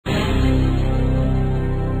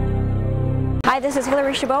Hi, this is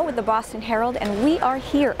Hillary Chabot with the Boston Herald, and we are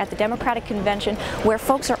here at the Democratic Convention where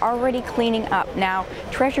folks are already cleaning up. Now,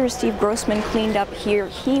 Treasurer Steve Grossman cleaned up here.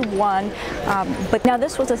 He won, but now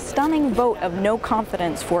this was a stunning vote of no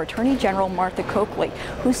confidence for Attorney General Martha Coakley,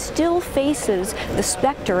 who still faces the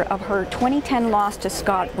specter of her 2010 loss to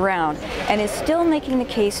Scott Brown and is still making the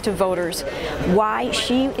case to voters why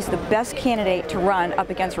she is the best candidate to run up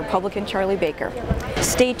against Republican Charlie Baker.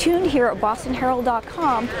 Stay tuned here at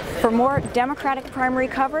bostonherald.com for more Democratic primary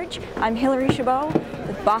coverage. I'm Hillary Chabot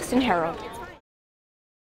with Boston Herald.